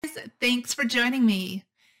Thanks for joining me.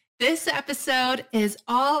 This episode is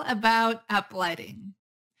all about uplighting.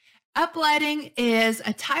 Uplighting is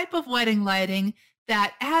a type of wedding lighting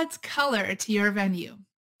that adds color to your venue.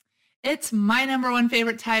 It's my number one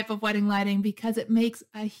favorite type of wedding lighting because it makes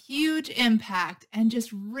a huge impact and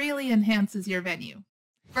just really enhances your venue.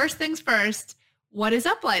 First things first, what is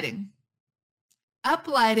uplighting?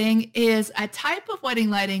 Uplighting is a type of wedding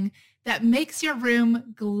lighting that makes your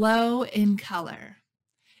room glow in color.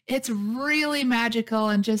 It's really magical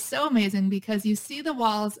and just so amazing because you see the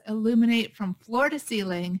walls illuminate from floor to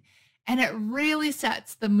ceiling, and it really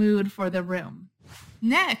sets the mood for the room.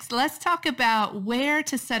 Next, let's talk about where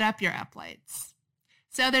to set up your uplights.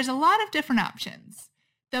 So there's a lot of different options.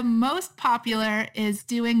 The most popular is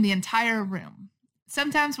doing the entire room.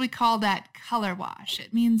 Sometimes we call that color wash.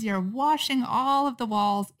 It means you're washing all of the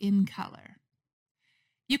walls in color.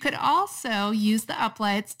 You could also use the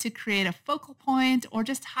uplights to create a focal point or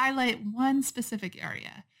just highlight one specific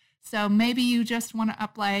area. So maybe you just want to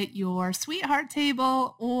uplight your sweetheart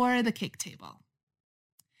table or the cake table.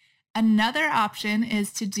 Another option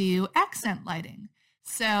is to do accent lighting.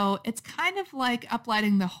 So it's kind of like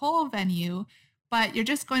uplighting the whole venue, but you're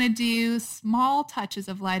just going to do small touches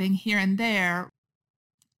of lighting here and there.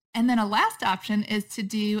 And then a last option is to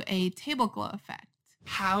do a table glow effect.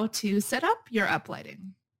 How to set up your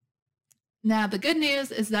uplighting. Now, the good news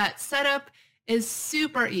is that setup is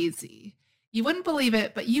super easy. You wouldn't believe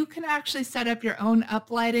it, but you can actually set up your own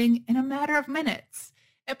uplighting in a matter of minutes.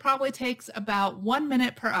 It probably takes about 1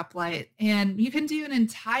 minute per uplight, and you can do an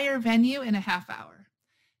entire venue in a half hour.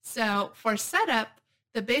 So for setup,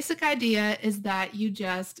 the basic idea is that you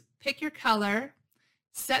just pick your color,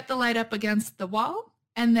 set the light up against the wall,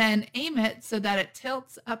 and then aim it so that it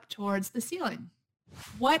tilts up towards the ceiling.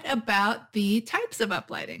 What about the types of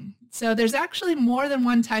uplighting? So there's actually more than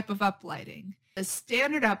one type of uplighting. The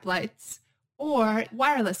standard uplights or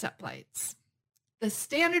wireless uplights. The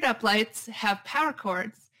standard uplights have power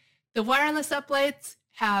cords. The wireless uplights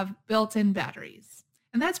have built-in batteries.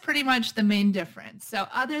 And that's pretty much the main difference. So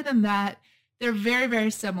other than that, they're very,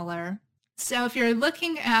 very similar. So if you're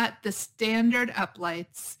looking at the standard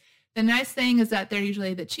uplights, the nice thing is that they're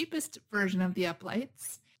usually the cheapest version of the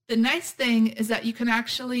uplights. The nice thing is that you can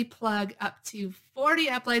actually plug up to 40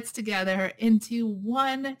 uplights together into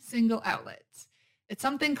one single outlet. It's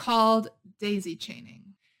something called daisy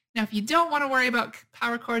chaining. Now, if you don't want to worry about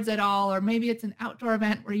power cords at all, or maybe it's an outdoor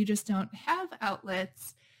event where you just don't have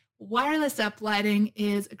outlets, wireless uplighting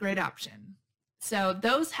is a great option. So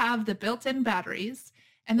those have the built-in batteries,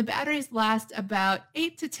 and the batteries last about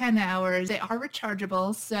 8 to 10 hours. They are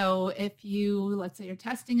rechargeable, so if you, let's say you're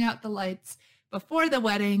testing out the lights before the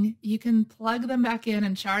wedding, you can plug them back in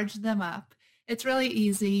and charge them up. It's really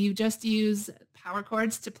easy. You just use power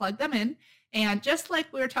cords to plug them in. And just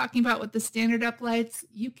like we were talking about with the standard uplights,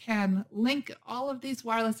 you can link all of these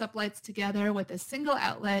wireless uplights together with a single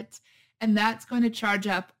outlet, and that's going to charge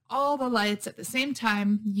up all the lights at the same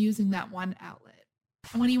time using that one outlet.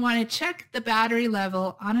 And when you want to check the battery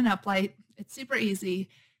level on an uplight, it's super easy.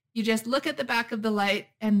 You just look at the back of the light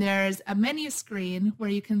and there's a menu screen where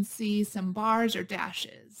you can see some bars or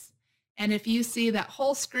dashes. And if you see that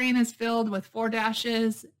whole screen is filled with 4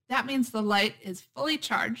 dashes, that means the light is fully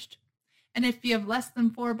charged. And if you have less than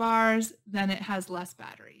 4 bars, then it has less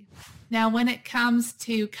battery. Now, when it comes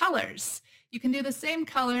to colors, you can do the same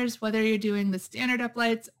colors whether you're doing the standard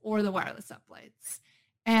uplights or the wireless uplights.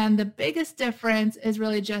 And the biggest difference is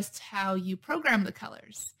really just how you program the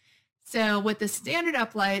colors. So with the standard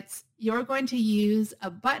uplights, you're going to use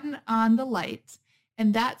a button on the light,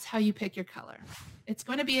 and that's how you pick your color. It's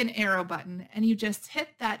going to be an arrow button, and you just hit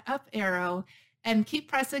that up arrow and keep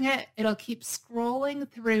pressing it. It'll keep scrolling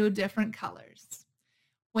through different colors.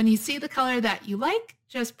 When you see the color that you like,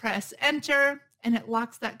 just press enter, and it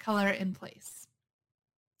locks that color in place.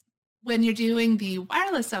 When you're doing the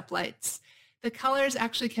wireless uplights, the colors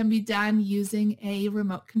actually can be done using a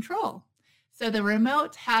remote control. So the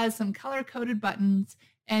remote has some color-coded buttons,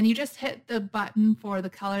 and you just hit the button for the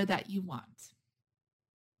color that you want.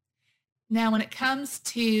 Now, when it comes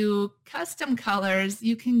to custom colors,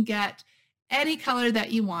 you can get any color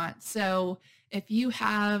that you want. So if you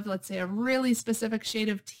have, let's say, a really specific shade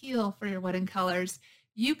of teal for your wedding colors,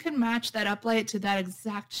 you can match that uplight to that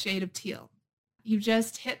exact shade of teal. You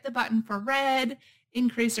just hit the button for red,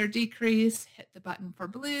 increase or decrease, hit the button for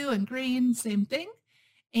blue and green, same thing.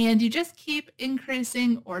 And you just keep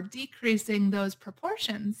increasing or decreasing those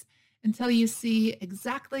proportions until you see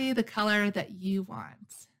exactly the color that you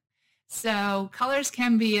want. So colors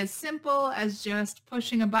can be as simple as just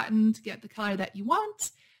pushing a button to get the color that you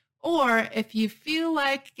want, Or if you feel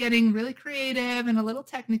like getting really creative and a little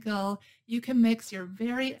technical, you can mix your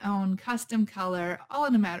very own custom color all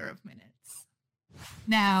in a matter of minutes.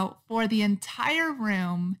 Now, for the entire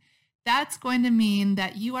room, that's going to mean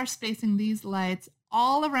that you are spacing these lights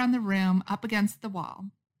all around the room up against the wall.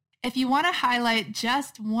 If you want to highlight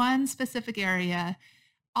just one specific area,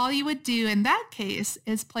 all you would do in that case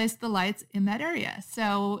is place the lights in that area.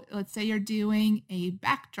 So let's say you're doing a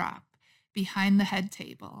backdrop behind the head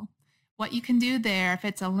table. What you can do there, if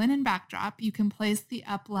it's a linen backdrop, you can place the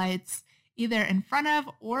uplights either in front of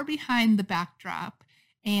or behind the backdrop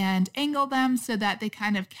and angle them so that they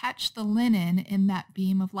kind of catch the linen in that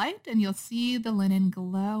beam of light, and you'll see the linen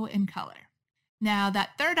glow in color. Now,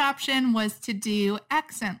 that third option was to do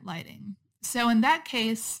accent lighting. So in that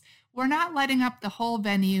case, we're not lighting up the whole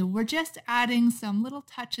venue, we're just adding some little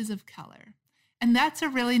touches of color. And that's a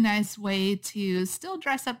really nice way to still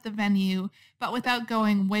dress up the venue, but without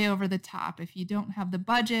going way over the top if you don't have the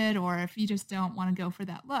budget or if you just don't want to go for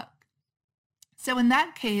that look. So in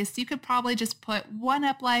that case, you could probably just put one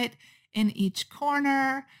uplight in each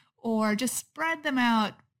corner or just spread them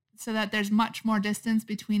out so that there's much more distance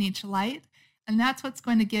between each light. And that's what's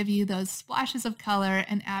going to give you those splashes of color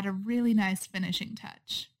and add a really nice finishing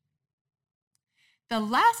touch. The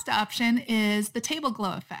last option is the table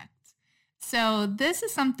glow effect. So this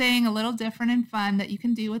is something a little different and fun that you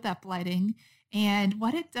can do with uplighting. And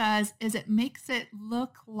what it does is it makes it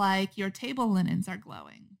look like your table linens are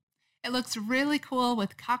glowing. It looks really cool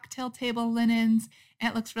with cocktail table linens,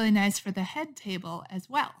 and it looks really nice for the head table as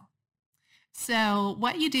well. So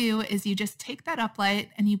what you do is you just take that uplight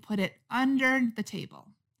and you put it under the table.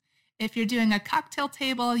 If you're doing a cocktail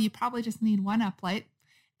table, you probably just need one uplight.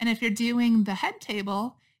 And if you're doing the head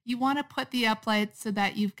table, you want to put the uplights so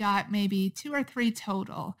that you've got maybe 2 or 3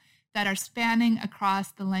 total that are spanning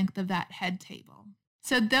across the length of that head table.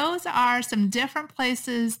 So those are some different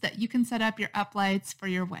places that you can set up your uplights for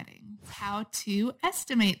your wedding. How to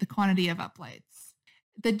estimate the quantity of uplights.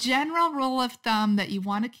 The general rule of thumb that you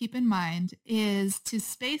want to keep in mind is to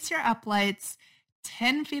space your uplights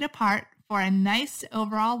 10 feet apart for a nice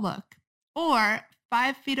overall look, or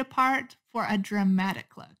 5 feet apart for a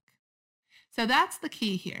dramatic look. So that's the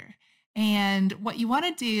key here. And what you want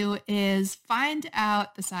to do is find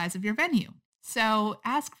out the size of your venue. So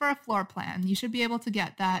ask for a floor plan. You should be able to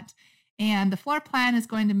get that. And the floor plan is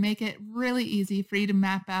going to make it really easy for you to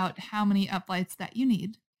map out how many uplights that you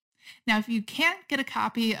need. Now, if you can't get a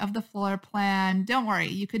copy of the floor plan, don't worry.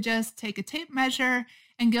 You could just take a tape measure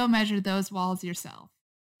and go measure those walls yourself.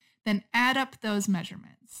 Then add up those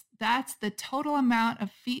measurements. That's the total amount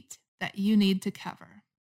of feet that you need to cover.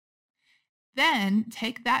 Then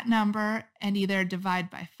take that number and either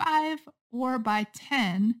divide by 5 or by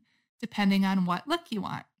 10, depending on what look you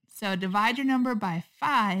want. So divide your number by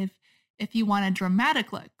 5 if you want a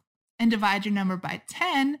dramatic look, and divide your number by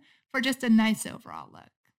 10 for just a nice overall look.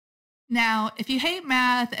 Now, if you hate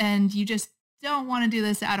math and you just don't want to do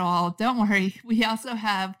this at all, don't worry. We also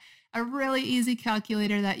have a really easy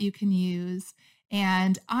calculator that you can use.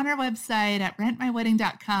 And on our website at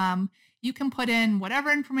rentmywedding.com, you can put in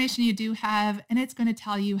whatever information you do have, and it's going to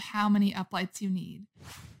tell you how many uplights you need.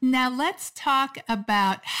 Now let's talk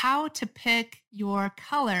about how to pick your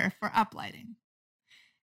color for uplighting.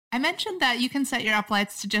 I mentioned that you can set your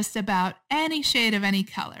uplights to just about any shade of any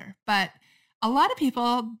color, but a lot of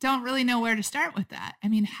people don't really know where to start with that. I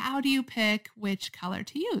mean, how do you pick which color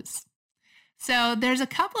to use? So there's a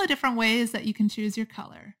couple of different ways that you can choose your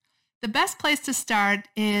color. The best place to start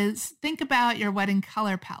is think about your wedding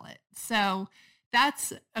color palette. So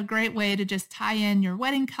that's a great way to just tie in your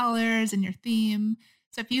wedding colors and your theme.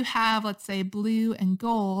 So if you have, let's say, blue and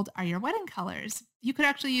gold are your wedding colors, you could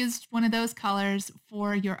actually use one of those colors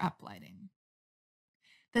for your uplighting.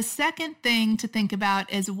 The second thing to think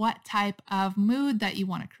about is what type of mood that you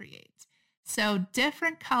want to create. So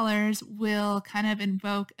different colors will kind of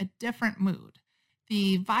invoke a different mood.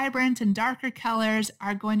 The vibrant and darker colors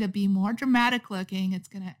are going to be more dramatic looking. It's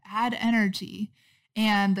going to add energy.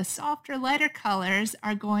 And the softer, lighter colors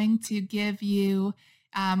are going to give you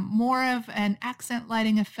more of an accent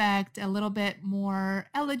lighting effect, a little bit more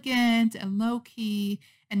elegant and low-key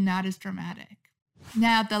and not as dramatic.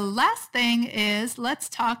 Now, the last thing is let's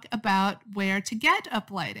talk about where to get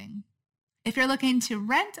uplighting. If you're looking to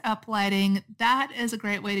rent uplighting, that is a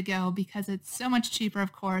great way to go because it's so much cheaper,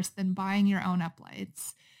 of course, than buying your own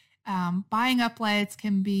uplights. Buying uplights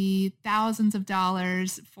can be thousands of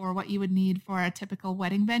dollars for what you would need for a typical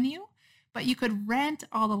wedding venue, but you could rent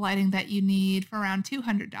all the lighting that you need for around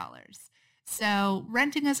 $200. So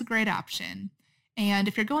renting is a great option. And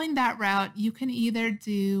if you're going that route, you can either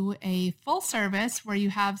do a full service where you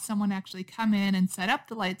have someone actually come in and set up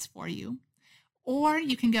the lights for you, or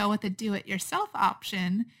you can go with a do it yourself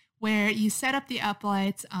option where you set up the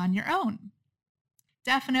uplights on your own.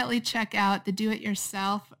 Definitely check out the do it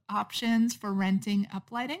yourself options for renting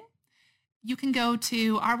uplighting. You can go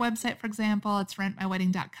to our website, for example, it's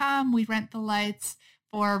rentmywedding.com. We rent the lights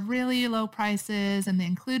for really low prices and they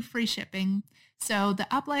include free shipping. So the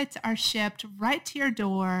uplights are shipped right to your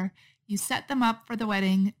door. You set them up for the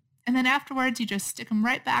wedding, and then afterwards you just stick them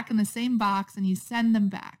right back in the same box and you send them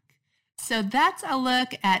back. So that's a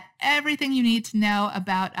look at everything you need to know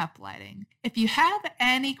about uplighting. If you have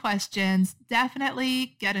any questions,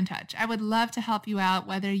 definitely get in touch. I would love to help you out,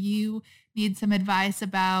 whether you need some advice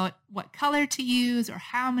about what color to use or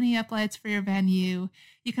how many uplights for your venue.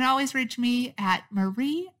 You can always reach me at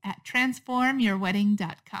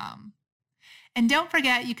marie@transformyourwedding.com. And don't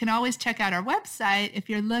forget, you can always check out our website if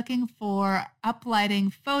you're looking for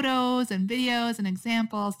uplighting photos and videos and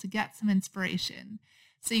examples to get some inspiration.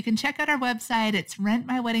 So you can check out our website. It's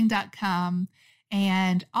rentmywedding.com.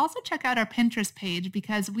 And also check out our Pinterest page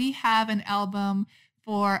because we have an album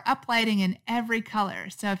for uplighting in every color.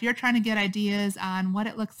 So if you're trying to get ideas on what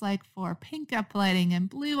it looks like for pink uplighting and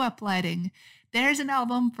blue uplighting, there's an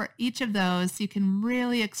album for each of those so you can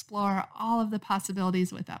really explore all of the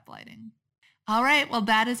possibilities with uplighting. All right, well,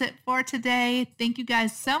 that is it for today. Thank you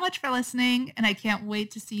guys so much for listening, and I can't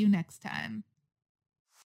wait to see you next time.